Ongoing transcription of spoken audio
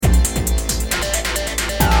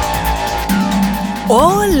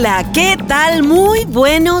Hola, ¿qué tal? Muy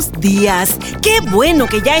buenos días. Qué bueno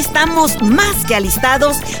que ya estamos más que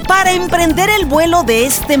alistados para emprender el vuelo de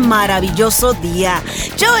este maravilloso día.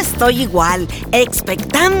 Yo estoy igual,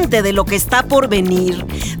 expectante de lo que está por venir.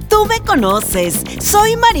 Tú me conoces,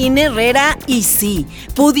 soy Marina Herrera y sí,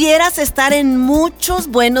 pudieras estar en muchos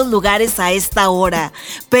buenos lugares a esta hora,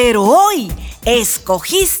 pero hoy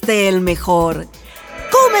escogiste el mejor.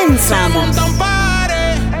 Comenzamos.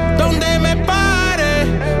 Donde me pare,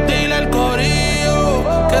 dile al corillo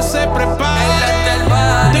que se prepare.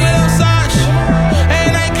 Dile a Sash,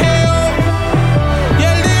 el IKO y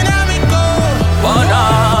el dinámico.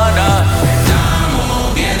 Banana.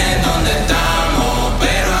 Estamos, viene donde estamos,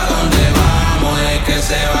 pero a dónde vamos es que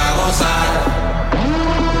se va a gozar.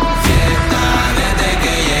 Fiesta desde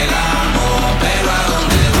que llegamos, pero a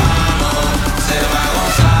dónde vamos se va a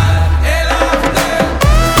gozar. El after.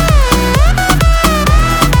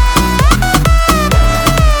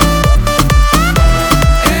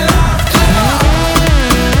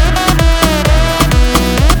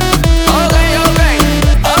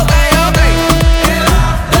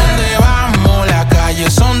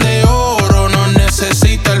 Son de oro, no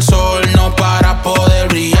necesita el sol, no para poder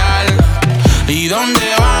brillar. ¿Y dónde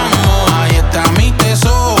vamos? Ahí está mi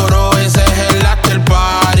tesoro, ese es el after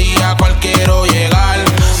party, a cual quiero llegar.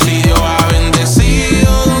 Si Dios ha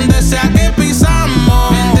bendecido, donde sea que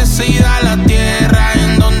pisamos, bendecida la tierra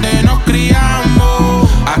en donde nos criamos.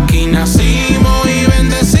 Aquí nacimos y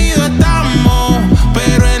bendecidos estamos,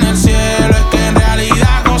 pero en el cielo es que en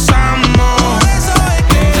realidad gozamos. Por eso es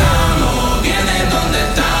que estamos, viene donde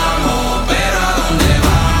estamos, pero a dónde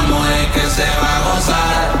vamos es que se va a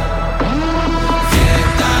gozar.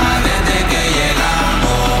 Fiesta desde que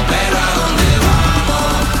llegamos, pero a dónde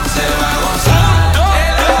vamos se va a gozar.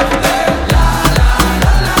 El after.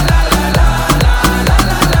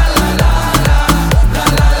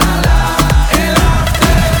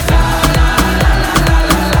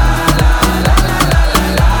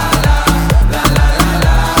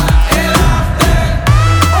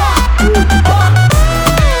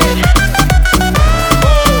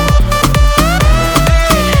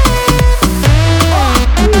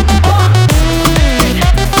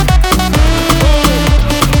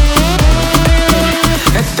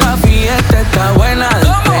 Esta fiesta está buena, de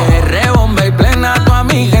PR, bomba y plena. Toda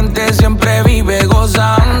mi gente siempre vive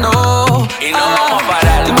gozando y no vamos a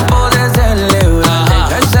parar. Tiempo de celebrar,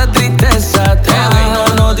 deja esa tristeza atrás y no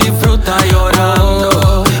nos disfruta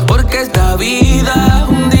llorando, porque esta vida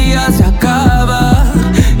un día se acaba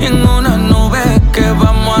y en una nube que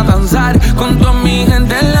vamos a danzar con toda mi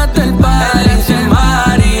gente en la del party. El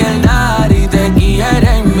mar y el Dari te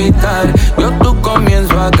quiere invitar, yo tú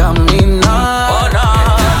comienzo a caminar.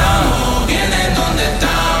 Estamos, viene donde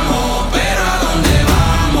estamos, pero a dónde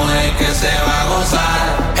vamos es que se va a gozar.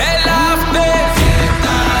 El after.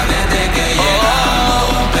 Fiesta desde que llegamos,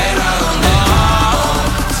 pero a dónde vamos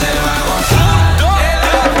se va a gozar. El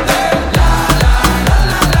after.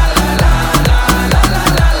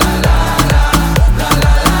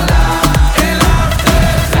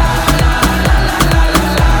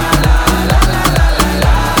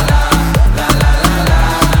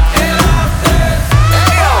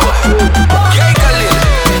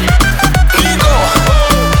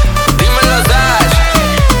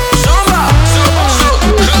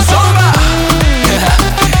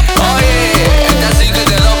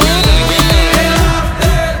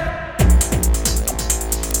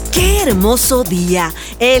 ¡Qué hermoso día!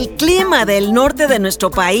 El clima del norte de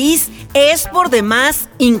nuestro país es por demás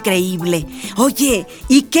increíble. Oye,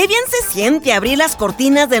 y qué bien se siente abrir las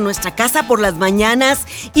cortinas de nuestra casa por las mañanas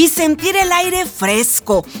y sentir el aire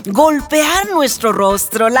fresco, golpear nuestro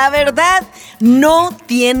rostro. La verdad, no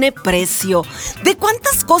tiene precio. ¿De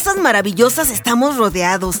cuántas cosas maravillosas estamos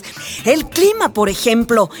rodeados? El clima, por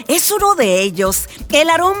ejemplo, es uno de ellos. El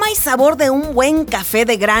aroma y sabor de un buen café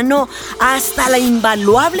de grano, hasta la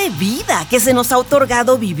invaluable vida que se nos ha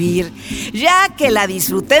otorgado vivir. Ya que la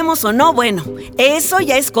disfrutemos o no, bueno, eso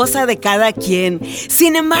ya es cosa de cada quien.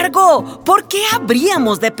 Sin embargo, ¿por qué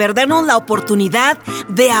habríamos de perdernos la oportunidad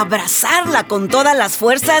de abrazarla con todas las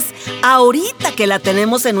fuerzas ahorita que la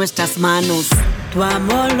tenemos en nuestras manos? Tu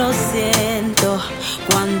amor lo siento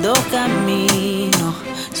cuando camino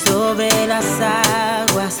sobre las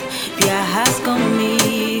aguas, viajas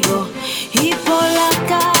conmigo y por la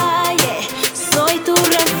calle soy tu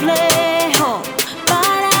reflejo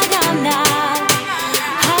para ganar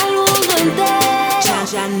al mundo entero.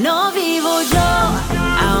 Ya no vivo yo,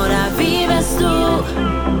 ahora vives tú,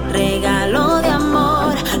 regalo de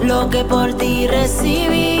amor, lo que por ti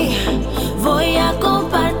recibí, voy a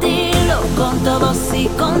compartirlo con todos y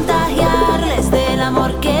contagiarles del amor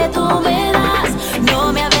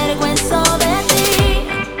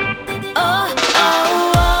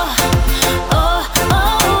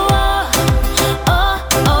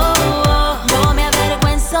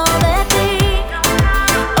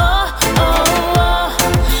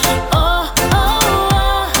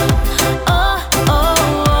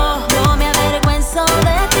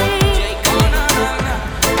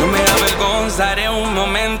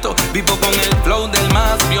momento. Vivo con el flow del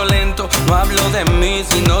más violento. No hablo de mí,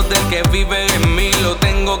 sino del que vive en mí. Lo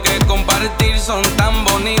tengo que compartir, son tan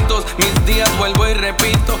bonitos. Mis días vuelvo y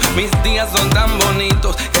repito, mis días son tan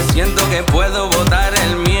bonitos que siento que puedo botar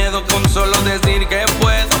el miedo con solo decir que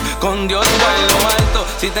puedo. Con Dios vuelo alto,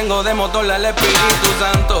 si tengo de motor al Espíritu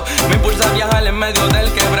Santo. Me impulsa a viajar en medio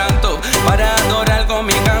del quebranto para adorar con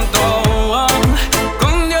mi canto.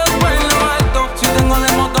 Con Dios vuelo alto, si tengo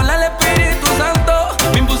de motor al Espíritu Santo.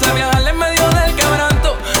 Me impulsa a viajar en medio del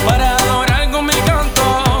quebranto para adorar con mi canto.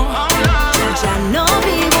 Ya no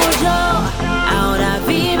vivo yo, ahora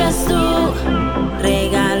vives tú.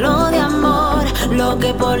 Regalo de amor, lo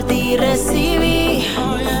que por ti recibí.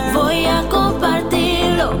 Voy a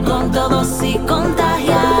compartirlo con todos y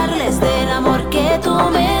contagiarles del amor que tú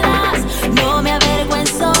me das. No me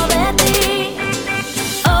avergüenzo de ti.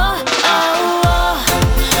 Oh, oh, oh,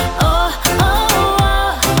 oh,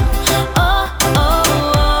 oh, oh, oh,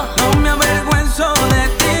 oh. No me avergüenzo de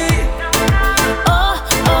ti. Oh,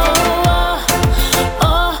 oh, oh,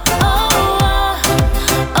 oh, oh,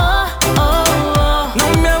 oh, oh, oh. No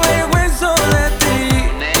me avergüenzo de ti.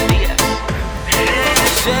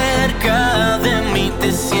 Cerca de mí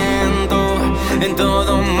te siento en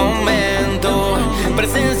todo momento.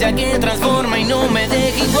 Presencia que transforma y no me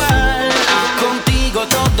deja igual. Contigo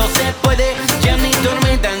todo se puede. Ya ni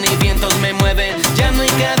tormenta ni vientos me mueven. Ya no hay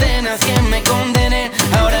cadenas que me condenen.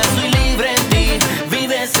 Ahora soy libre en ti,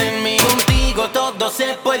 vives en mí. Contigo todo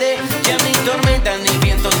se puede. Ya ni tormenta ni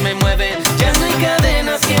vientos me mueven. Ya no hay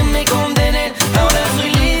cadenas que me condenen. Ahora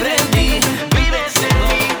soy libre en ti, vives en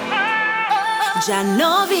mí. Ya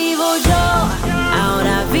no vivo yo,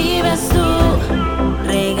 ahora vives tú.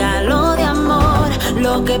 Regalo de amor,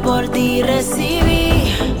 lo que por ti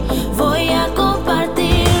recibí. Voy a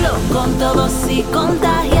compartirlo con todos y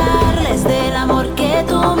contagiarles del amor que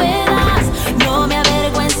tú me das. No me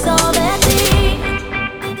avergüenzo de ti.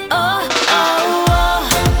 Oh, oh, oh,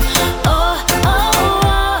 oh, oh,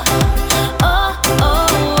 oh, oh, oh,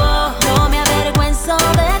 oh. No me avergüenzo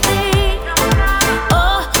de ti.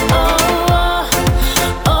 Oh, oh, oh,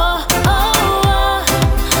 oh, oh, oh,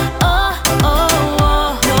 oh, oh,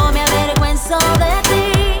 oh. No me avergüenzo de ti.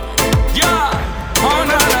 Ya, oh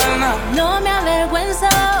na na na. No me avergüenzo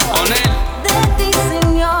Onel, de ti,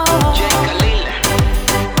 Señor.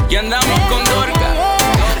 y andamos con Dorca.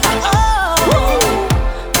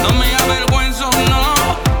 No me avergüenzo, no.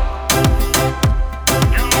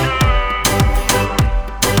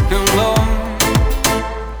 No.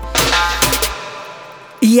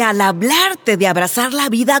 Y al hablarte de abrazar la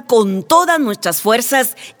vida con todas nuestras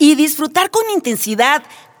fuerzas y disfrutar con intensidad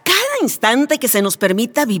cada instante que se nos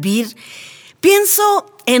permita vivir, pienso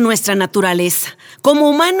en nuestra naturaleza. Como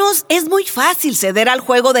humanos es muy fácil ceder al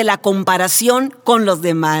juego de la comparación con los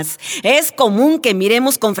demás. Es común que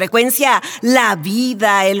miremos con frecuencia la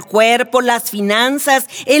vida, el cuerpo, las finanzas,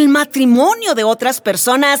 el matrimonio de otras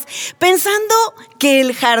personas, pensando que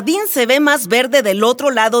el jardín se ve más verde del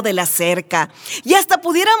otro lado de la cerca. Y hasta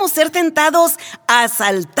pudiéramos ser tentados a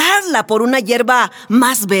saltarla por una hierba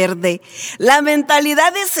más verde. La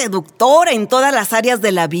mentalidad es seductora en todas las áreas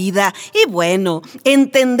de la vida. Y bueno,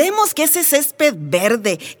 entendemos que ese césped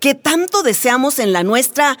verde que tanto deseamos en la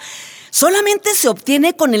nuestra solamente se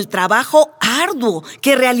obtiene con el trabajo arduo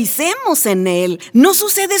que realicemos en él. No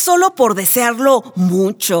sucede solo por desearlo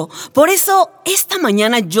mucho. Por eso, esta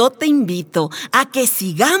mañana yo te invito a que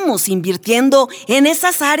sigamos invirtiendo en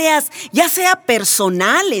esas áreas, ya sea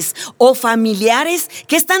personales o familiares,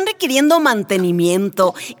 que están requiriendo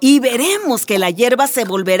mantenimiento, y veremos que la hierba se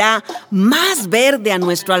volverá más verde a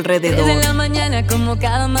nuestro alrededor. Desde la mañana, como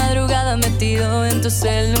cada madrugada, metido en tu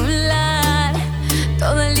celular.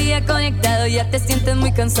 Todo el día conectado, ya te sientes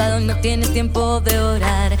muy cansado, no tienes tiempo de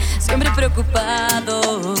orar. Siempre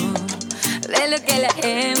preocupado de lo que la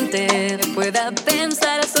gente pueda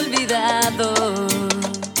pensar. Has olvidado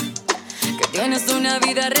que tienes una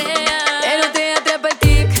vida real. Pero te atrapa el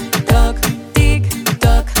TikTok,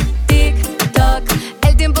 TikTok, TikTok.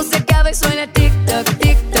 El tiempo se acaba y suena TikTok,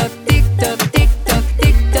 TikTok, TikTok, TikTok,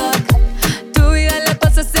 TikTok. Tu vida la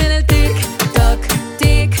pasas en el TikTok,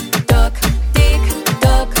 TikTok,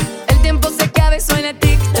 TikTok. El tiempo se acaba y suena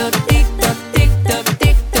TikTok, TikTok, TikTok,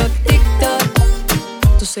 TikTok,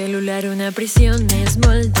 TikTok. Tu celular una prisión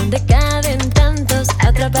small donde caben tantos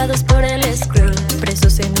atrapados por el scroll,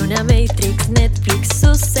 presos en una Matrix. Netflix,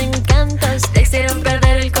 sus encantos te hicieron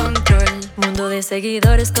perder el control. Mundo de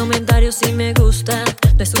seguidores, comentarios y me gusta.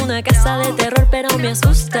 No es una casa de terror, pero me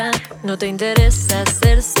asusta. No te interesa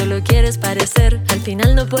ser, solo quieres parecer. Al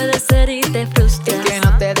final no puedes ser y te frustras. Y que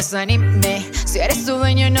no te desanime. Si eres tu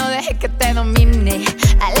dueño, no dejes que te domine.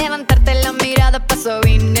 A levantarte la mirada mirada paso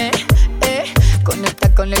vine.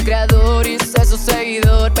 Conecta con el creador y sé su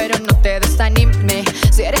seguidor, pero no te desanime.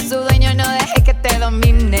 Si eres su dueño, no dejes que te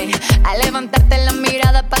domine. Al levantarte la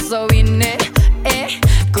mirada paso vine.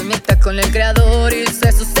 Conecta con el creador y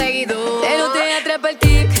sé su seguidor. Pero te atrapa el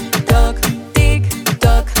TikTok,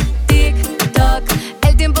 TikTok, TikTok.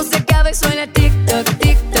 El tiempo se acaba y suena TikTok,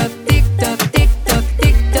 TikTok, TikTok, TikTok,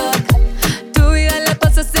 TikTok. Tu vida la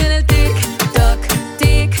pasas en el TikTok,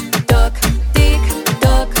 TikTok,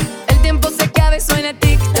 TikTok. El tiempo se acaba y suena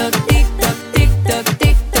TikTok, TikTok, TikTok,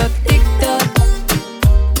 TikTok, TikTok.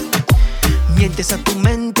 Mientes a tu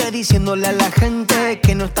mente diciéndole a la gente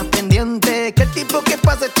que no estás pendiente, que el tipo que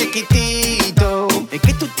pasa es chiquitito, es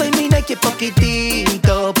que tú terminas que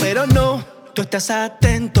poquitito, pero no, tú estás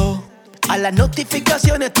atento a las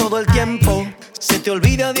notificaciones todo el tiempo. Se te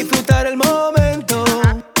olvida disfrutar el momento.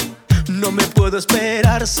 No me puedo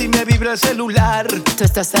esperar si me vibra el celular. Tú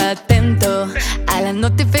estás atento a las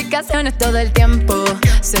notificaciones todo el tiempo.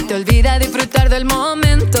 Se te olvida disfrutar del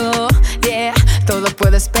momento. Yeah, todo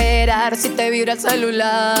puede esperar si te vibra el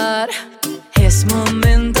celular. Es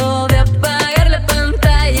momento de apagar la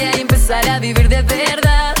pantalla y empezar a vivir de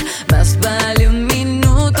verdad. Más vale un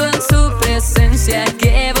minuto en su presencia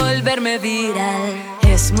que volverme viral.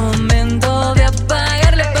 Es momento de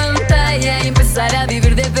apagar la pantalla y empezar a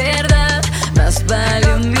vivir de verdad. Más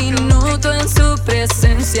vale un minuto en su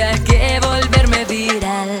presencia que volverme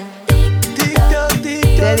viral.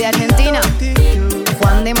 Desde Argentina,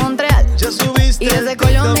 Juan de Montreal, y desde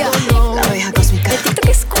Colombia, la abeja cósmica. El TikTok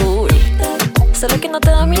es cool, solo que no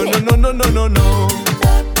te domine. No.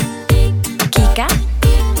 Kika,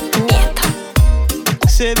 nieto.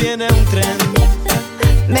 Se viene un tren.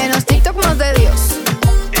 Menos TikTok, más de Dios.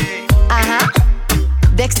 Ajá.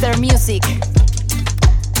 Dexter Music.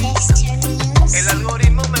 El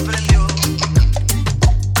algoritmo me prendió.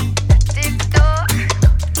 TikTok.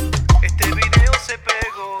 Este video se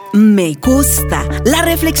pegó. Me gusta la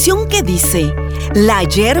reflexión que dice: la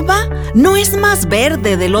hierba no es más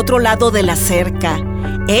verde del otro lado de la cerca,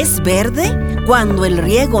 es verde cuando el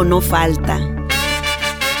riego no falta.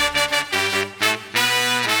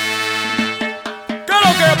 ¿Qué es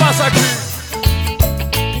lo que pasa aquí?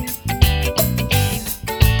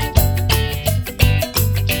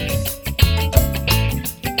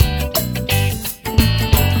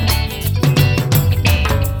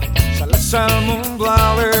 Sales al mundo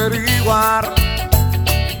a averiguar,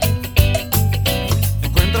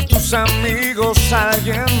 encuentras tus amigos,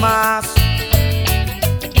 alguien más.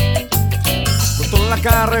 Pronto la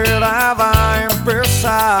carrera va a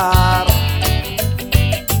empezar.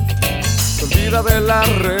 Se olvida de las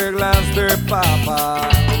reglas de papá.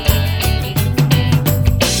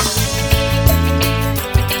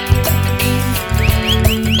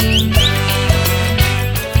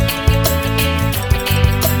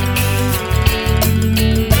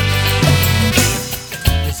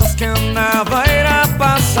 Piensas que nada irá a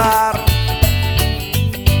pasar.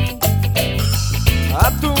 A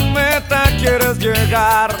tu meta quieres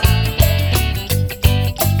llegar.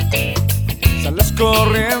 Sales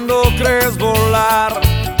corriendo, crees volar.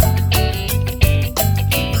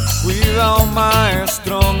 Cuidado,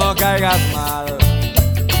 maestro, no caigas mal.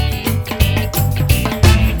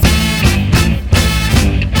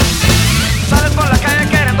 Sales por la calle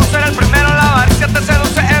queriendo ser el primero. La avaricia te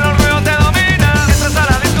seduce, el orgullo te domina. Entras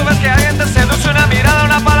a la disco, ves que alguien te seduce. Una mirada,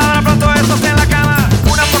 una palabra, pronto estás en la cama.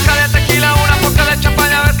 Una poca de tequila, una poca de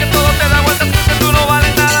champaña. Ves que todo te da vueltas, que tú no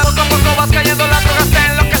vales nada. Poco a poco vas cayendo, las drogas te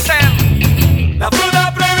enloquecen. La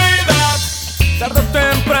fruta prohibida, tarde o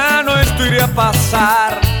temprano esto iría a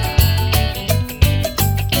pasar.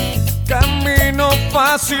 Camino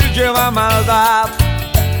fácil lleva maldad.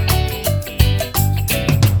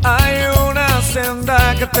 Hay una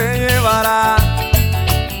senda que te llevará.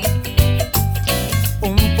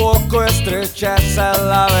 Un poco estrecha, esa es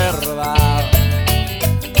la verdad.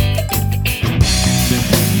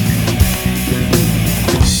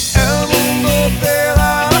 El mundo te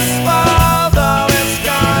da la espalda, ves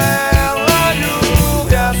caer la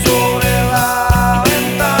lluvia sobre la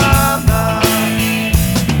ventana.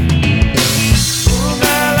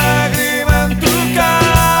 Una lágrima en tu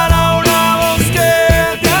cara, una voz que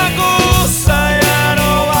te acusa, ya no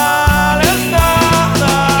vales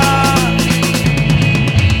nada.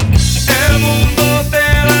 El mundo te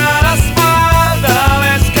da la espalda.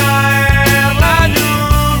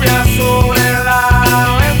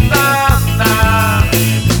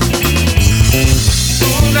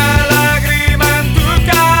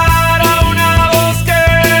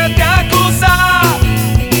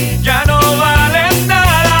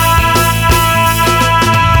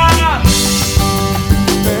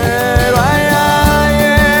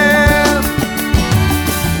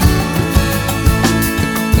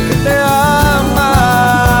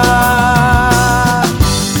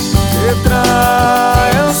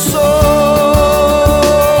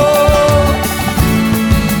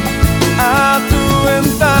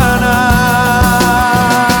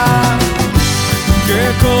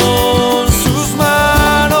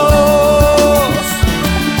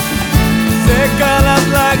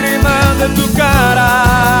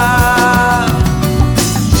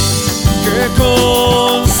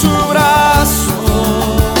 con su brazo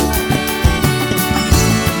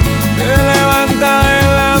te levanta de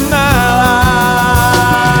la nada.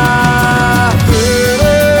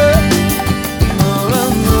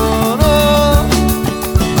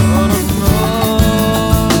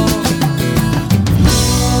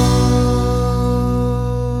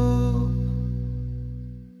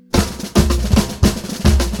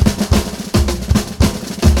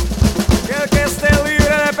 El que esté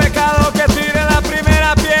libre de pecado que tire la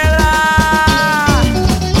primera piedra.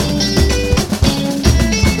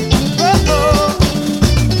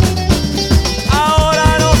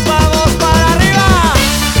 Ahora nos vamos para arriba.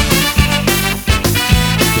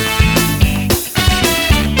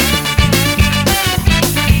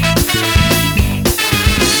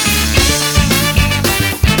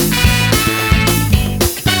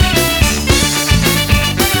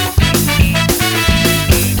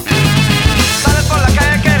 Sales por la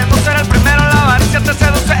calle queriendo ser el primero, la avaricia te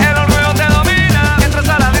seduce, el orgullo te domina. Entras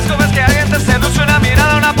a la disco, ves que alguien te seduce, una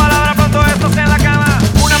mirada, una palabra, pronto estás en la cama.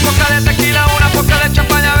 Una poca de tequila, una poca de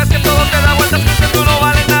champaña, ves que todo te da vueltas, crees que tú no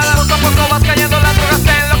vales nada. Poco a poco vas cayendo, las drogas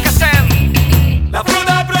te enloquecen. La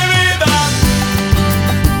fruta prohibida.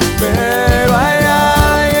 Pero hay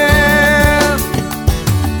alguien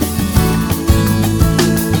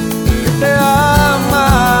que te ama,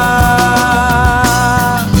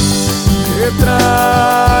 que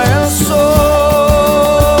trae el sol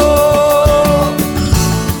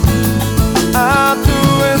a tu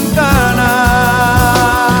ventana,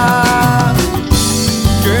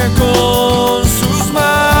 que con sus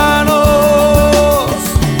manos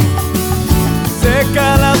seca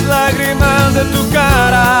las lágrimas de tu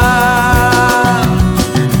cara,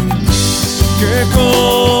 que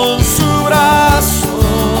con su brazo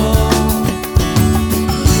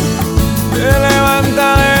te levanta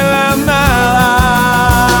de la nada.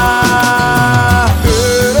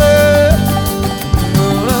 No,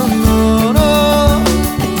 no, no, no.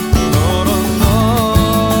 No, no, no.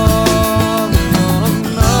 No, no,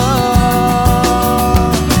 no.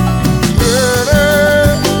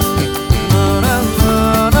 No, no,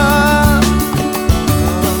 no, no.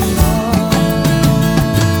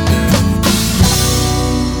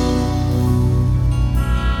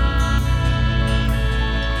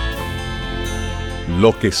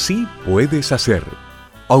 Lo que sí puedes hacer.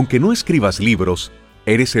 Aunque no escribas libros,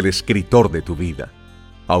 eres el escritor de tu vida.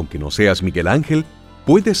 Aunque no seas Miguel Ángel,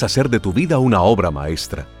 puedes hacer de tu vida una obra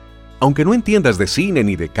maestra. Aunque no entiendas de cine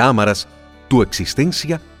ni de cámaras, tu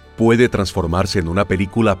existencia puede transformarse en una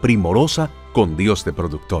película primorosa con Dios de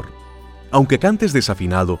productor. Aunque cantes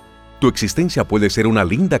desafinado, tu existencia puede ser una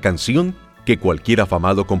linda canción que cualquier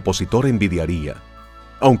afamado compositor envidiaría.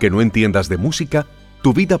 Aunque no entiendas de música,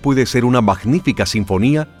 tu vida puede ser una magnífica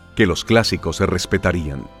sinfonía que los clásicos se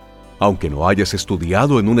respetarían. Aunque no hayas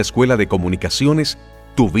estudiado en una escuela de comunicaciones,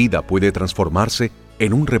 tu vida puede transformarse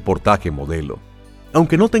en un reportaje modelo.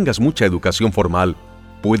 Aunque no tengas mucha educación formal,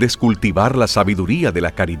 puedes cultivar la sabiduría de la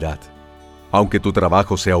caridad. Aunque tu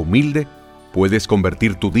trabajo sea humilde, puedes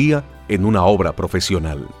convertir tu día en una obra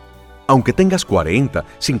profesional. Aunque tengas 40,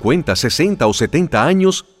 50, 60 o 70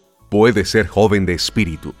 años, puedes ser joven de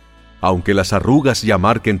espíritu. Aunque las arrugas ya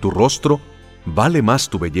marquen tu rostro, vale más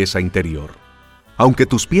tu belleza interior. Aunque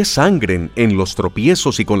tus pies sangren en los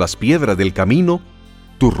tropiezos y con las piedras del camino,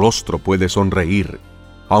 tu rostro puede sonreír.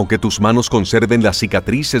 Aunque tus manos conserven las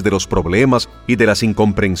cicatrices de los problemas y de las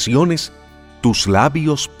incomprensiones, tus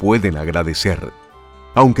labios pueden agradecer.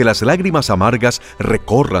 Aunque las lágrimas amargas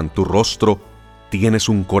recorran tu rostro, tienes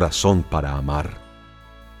un corazón para amar.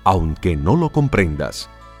 Aunque no lo comprendas,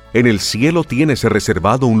 en el cielo tienes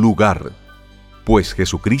reservado un lugar, pues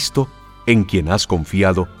Jesucristo, en quien has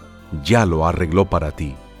confiado, ya lo arregló para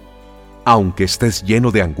ti. Aunque estés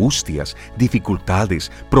lleno de angustias,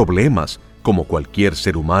 dificultades, problemas, como cualquier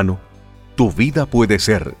ser humano, tu vida puede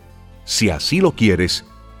ser, si así lo quieres,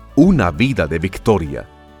 una vida de victoria.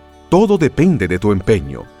 Todo depende de tu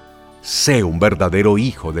empeño. Sé un verdadero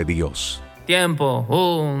hijo de Dios. Tiempo,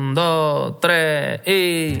 1, 2, 3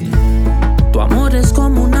 y... Tu amor es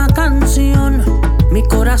como una canción, mi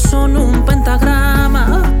corazón un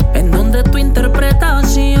pentagrama, en donde tu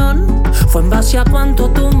interpretación fue en base a cuánto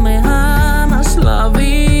tú me amas. La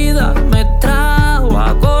vida me trajo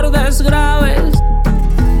acordes graves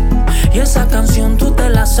y esa canción tú te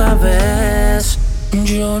la sabes.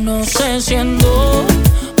 Yo no sé si ando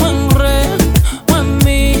en re o en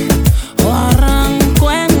mi, o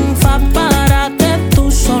arranco en fa para que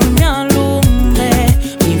tu sol me alumbre.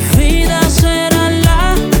 Mi vida será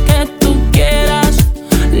la que tú quieras,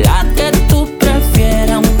 la que tú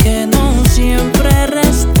prefieras, aunque no siempre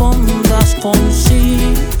respondas con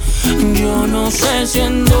sí. Yo sé si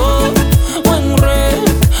ando o en re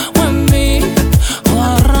o en mi, o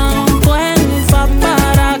arranco en fa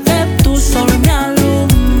para que tu sol me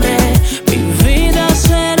alumbre. Mi vida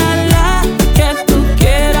será la que tú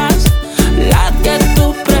quieras, la que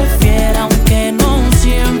tú prefieras, aunque no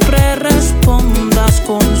siempre respondas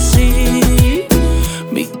con sí.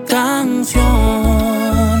 Mi canción.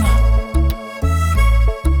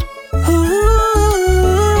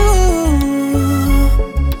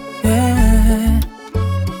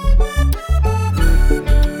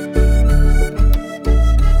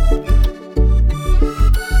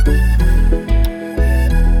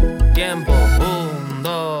 Tiempo, 1,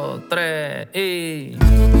 2, 3 y...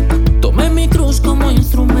 Tomé mi cruz como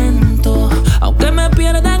instrumento, aunque me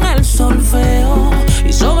pierda en el solfeo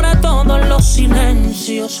y sobre todo en los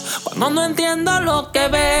silencios, cuando no entiendo lo que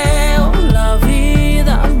veo. La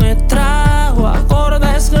vida me trajo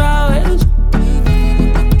acordes graves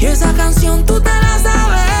y esa canción tú te la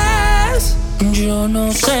sabes. Yo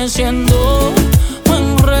no sé si ando o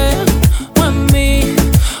en re o en mi,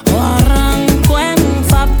 o arranco en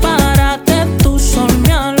fa para que tu sol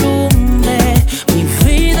me alumbre. Mi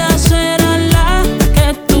vida será la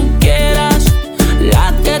que tú quieras,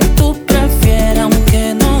 la que tú prefieras,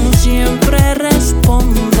 aunque no siempre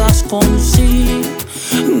respondas con sí.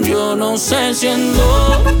 Yo no sé si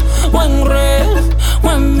ando o en re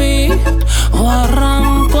o en mi, o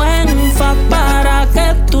arranco en fa para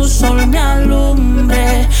que tu sol me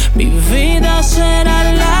alumbre. Mi vida será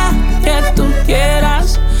la que tú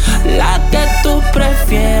quieras, la que tú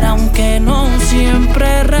prefieras, aunque no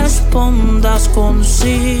siempre respondas con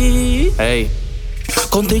sí. Hey.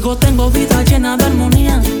 Contigo tengo vida llena de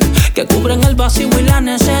armonía, que cubren el vacío y la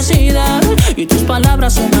necesidad. Y tus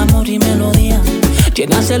palabras son amor y melodía,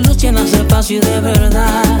 llenas de luz, llenas de paz y de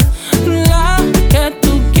verdad. La que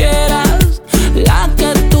tú quieras, la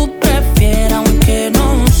que tú prefieras, aunque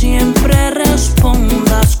no siempre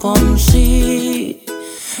respondas con sí.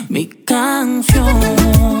 Mi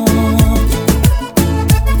canción.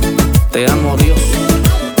 Te amo, Dios.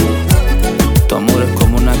 Tu amor es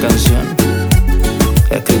como una canción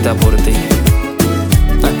escrita por ti.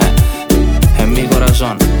 En mi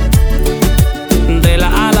corazón. De la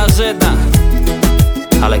A a la Z,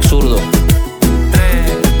 Alex Zurdo.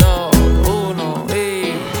 3, 2, 1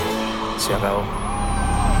 y... se acabó.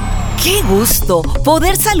 ¡Qué gusto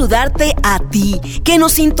poder saludarte a ti, que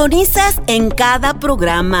nos sintonizas en cada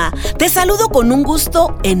programa! Te saludo con un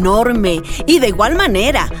gusto enorme y de igual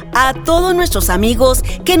manera a todos nuestros amigos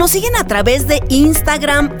que nos siguen a través de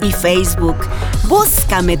Instagram y Facebook.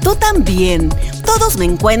 Búscame tú también. Todos me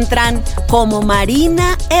encuentran como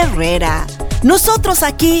Marina Herrera. Nosotros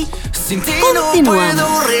aquí sin ti continuamos. no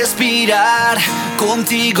puedo respirar,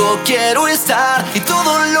 contigo quiero estar y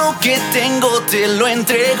todo lo que tengo te lo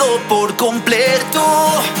entrego por completo.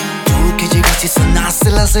 Tú que llegaste y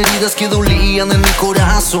sanaste las heridas que dolían en mi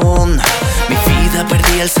corazón. Mi vida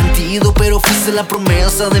perdía el sentido, pero fuiste la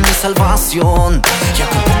promesa de mi salvación. Ya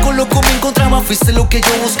con poco loco me encontraba, fuiste lo que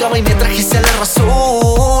yo buscaba y me trajiste a la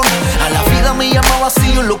razón. A la vida me llamaba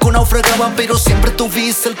así, yo loco naufragaba, pero siempre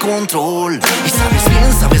tuviste el control. Y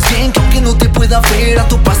sabes bien que aunque no te pueda ver, a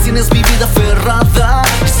tu paz tienes mi vida aferrada.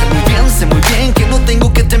 Y sé muy bien que no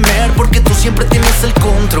tengo que temer, porque tú siempre tienes el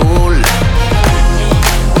control.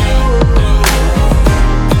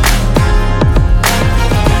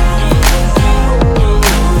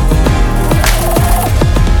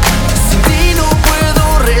 Sin ti no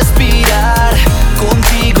puedo respirar,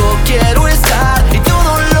 contigo quiero estar y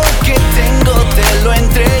todo lo que tengo te lo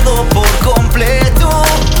entrego por completo.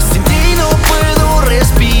 Sin ti no puedo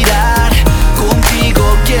respirar,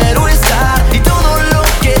 contigo quiero estar y todo lo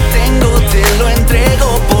que tengo te lo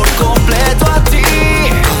entrego por completo a ti.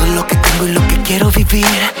 Todo lo que tengo y lo que quiero vivir,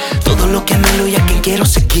 todo lo que anhelo y a quien quiero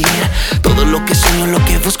seguir, todo lo que sueño, lo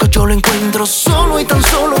que busco yo lo encuentro solo y tan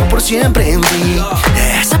solo por siempre en ti.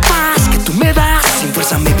 Esa paz que tú me das, sin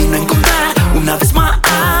fuerza me vino a encontrar una vez más,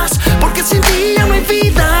 porque sin ti ya no hay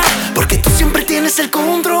vida, porque tú siempre tienes el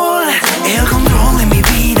control de mi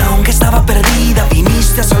vida, aunque estaba perdida,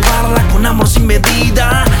 viniste a salvarla con amor sin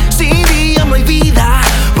medida. Sin ti ya no hay vida,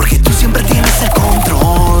 porque tú siempre tienes el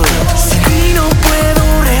control. Sin ti no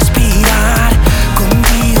puedo respirar,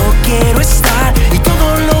 contigo quiero estar y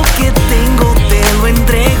todo lo que tengo te lo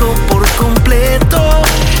entrego por completo.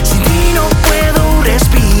 Sin ti no puedo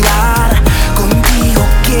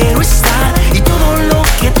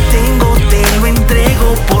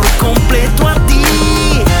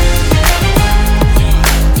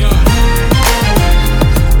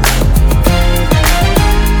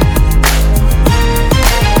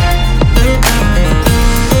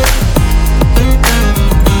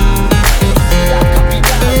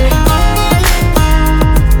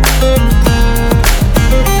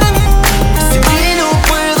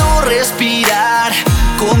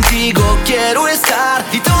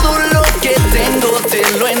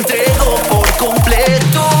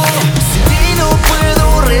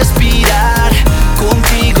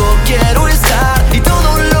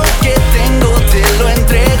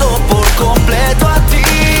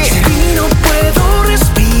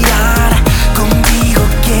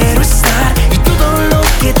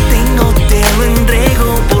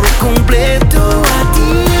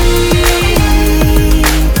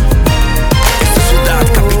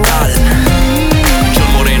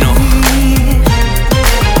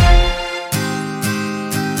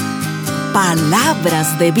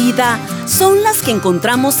Palabras de vida son las que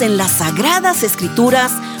encontramos en las Sagradas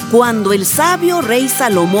Escrituras cuando el sabio rey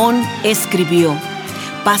Salomón escribió: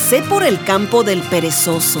 pasé por el campo del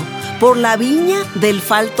perezoso, por la viña del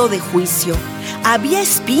falto de juicio. Había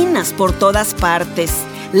espinas por todas partes,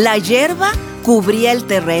 la hierba cubría el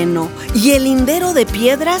terreno y el lindero de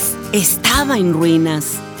piedras estaba en ruinas.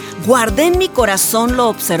 Guardé en mi corazón lo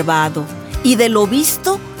observado y de lo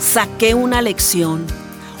visto saqué una lección.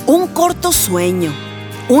 Un corto sueño,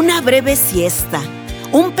 una breve siesta,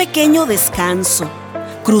 un pequeño descanso,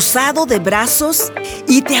 cruzado de brazos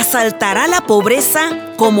y te asaltará la pobreza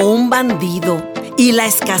como un bandido y la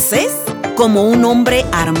escasez como un hombre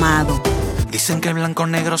armado. Dicen que blanco o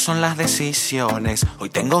negro son las decisiones. Hoy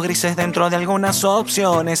tengo grises dentro de algunas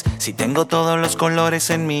opciones. Si tengo todos los colores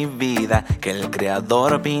en mi vida, que el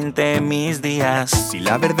creador pinte mis días. Si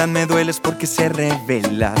la verdad me duele es porque se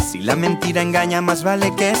revela. Si la mentira engaña más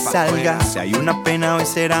vale que salga. Si hay una pena hoy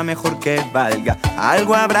será mejor que valga.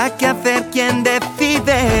 Algo habrá que hacer, quien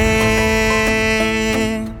decide.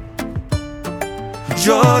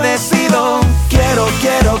 Yo decido, quiero.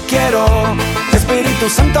 Espíritu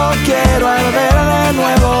Santo, quiero arder de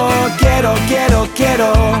nuevo. Quiero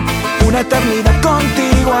una eternidad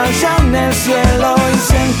contigo allá en el cielo.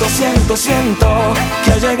 Y siento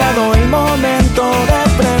que ha llegado el momento de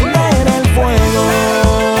prender el fuego,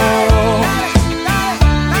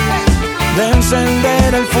 de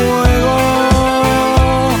encender el fuego.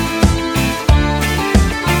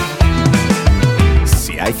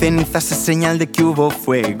 Hay cenizas, es señal de que hubo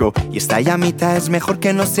fuego, y esta llamita es mejor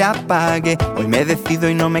que no se apague. Hoy me decido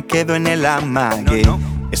y no me quedo en el amague.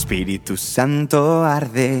 Espíritu Santo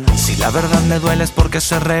arde. Si la verdad me duele es porque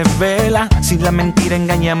se revela. Si la mentira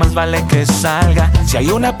engaña más vale que salga. Si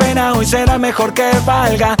hay una pena hoy será mejor que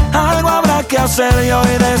valga. Algo habrá que hacer y hoy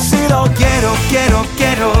decido. Quiero.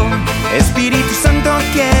 Espíritu Santo,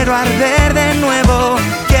 quiero arder de nuevo.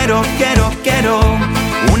 Quiero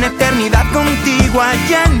una eternidad contigo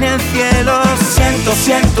allá en el cielo.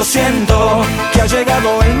 Siento que ha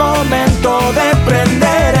llegado el momento de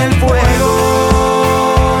prender el fuego.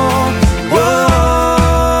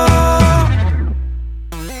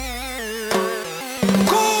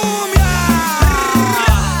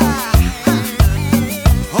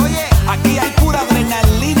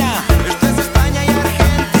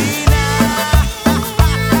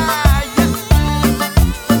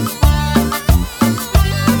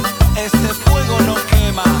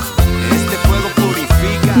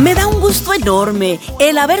 Enorme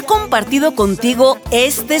el haber compartido contigo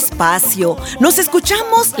este espacio. Nos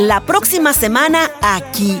escuchamos la próxima semana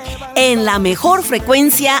aquí, en la mejor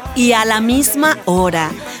frecuencia y a la misma hora.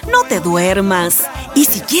 No te duermas. Y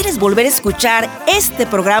si quieres volver a escuchar este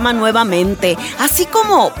programa nuevamente, así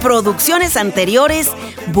como producciones anteriores,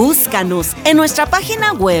 búscanos en nuestra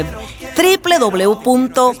página web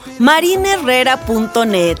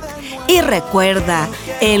www.marineherrera.net. Y recuerda,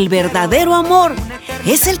 el verdadero amor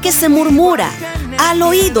es el que se murmura al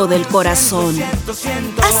oído del corazón.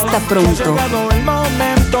 Hasta pronto. Ha llegado el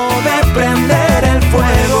momento de prender el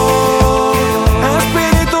fuego.